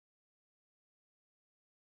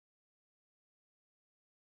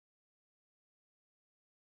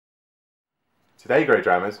Today,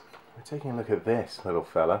 GreatDrams, we're taking a look at this little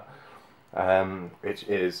fella, which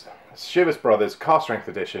is Chivas Brothers Car Strength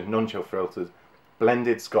Edition, non-chill filtered,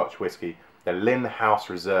 blended Scotch Whisky, the Linn House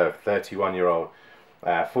Reserve, 31-year-old,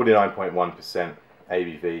 49.1%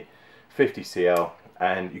 ABV, 50 CL,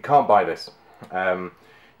 and you can't buy this.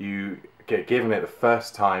 You get given it the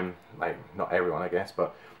first time, like not everyone I guess,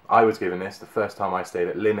 but I was given this the first time I stayed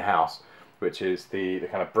at Linn House, which is the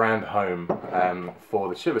kind of brand home for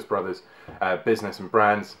the Chivas Brothers business and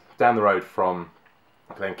brands down the road from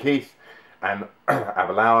Glenkeith and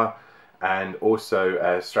Aberlour, and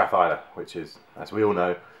also Strathila, which is, as we all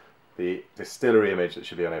know, the distillery image that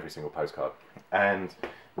should be on every single postcard. And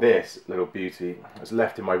this little beauty was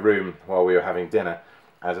left in my room while we were having dinner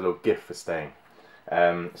as a little gift for staying.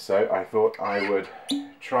 So I thought I would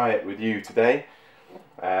try it with you today,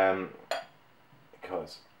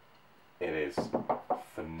 because it is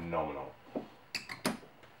phenomenal.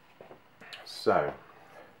 So,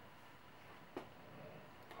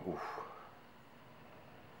 oof.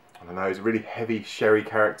 I don't know, it's a really heavy sherry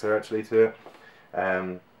character actually to it.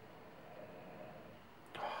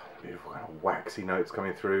 Beautiful kind of waxy notes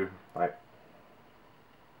coming through, like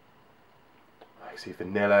I see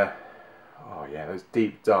vanilla. Oh yeah, those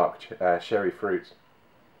deep dark sherry fruits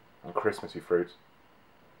and Christmassy fruits.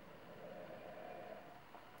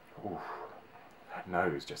 Oof. That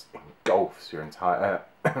nose just engulfs your entire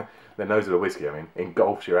the nose of the whiskey, I mean,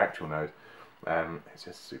 engulfs your actual nose. It's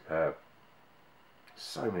just superb.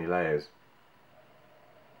 So many layers.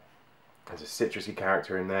 There's a citrusy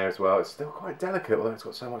character in there as well. It's still quite delicate, although it's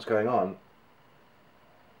got so much going on.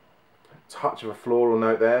 A touch of a floral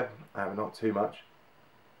note there, but not too much.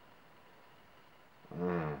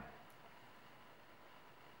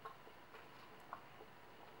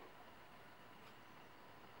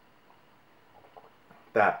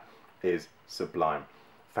 That is sublime.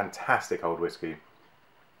 Fantastic old whiskey.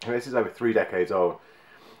 This is over 3 decades old.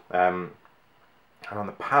 And on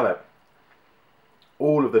the palate,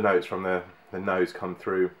 all of the notes from the nose come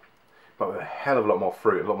through, but with a hell of a lot more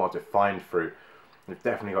fruit, a lot more defined fruit. We've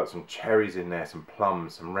definitely got some cherries in there, some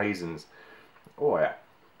plums, some raisins. Oh yeah.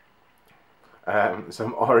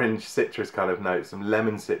 Some orange citrus kind of notes, some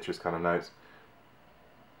lemon citrus kind of notes.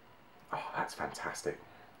 Oh, that's fantastic.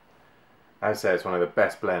 As I say, it's one of the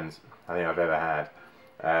best blends I think I've ever had.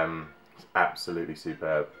 It's absolutely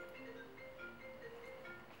superb.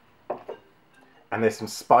 And there's some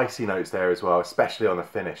spicy notes there as well, especially on the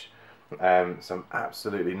finish. Some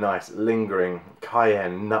absolutely nice lingering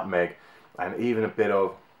cayenne, nutmeg, and even a bit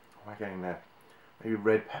of, what am I getting there? Maybe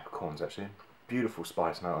red peppercorns actually. Beautiful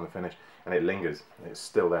spice note on the finish, and it lingers. It's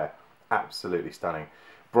still there. Absolutely stunning.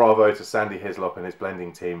 Bravo to Sandy Hislop and his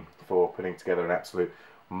blending team for putting together an absolute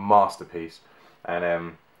masterpiece.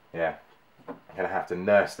 And yeah, I'm gonna have to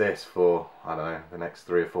nurse this for, I don't know, the next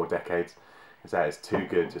 3 or 4 decades, because that is too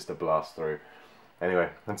good just to blast through. Anyway,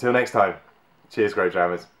 until next time, cheers,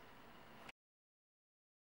 GreatDrams.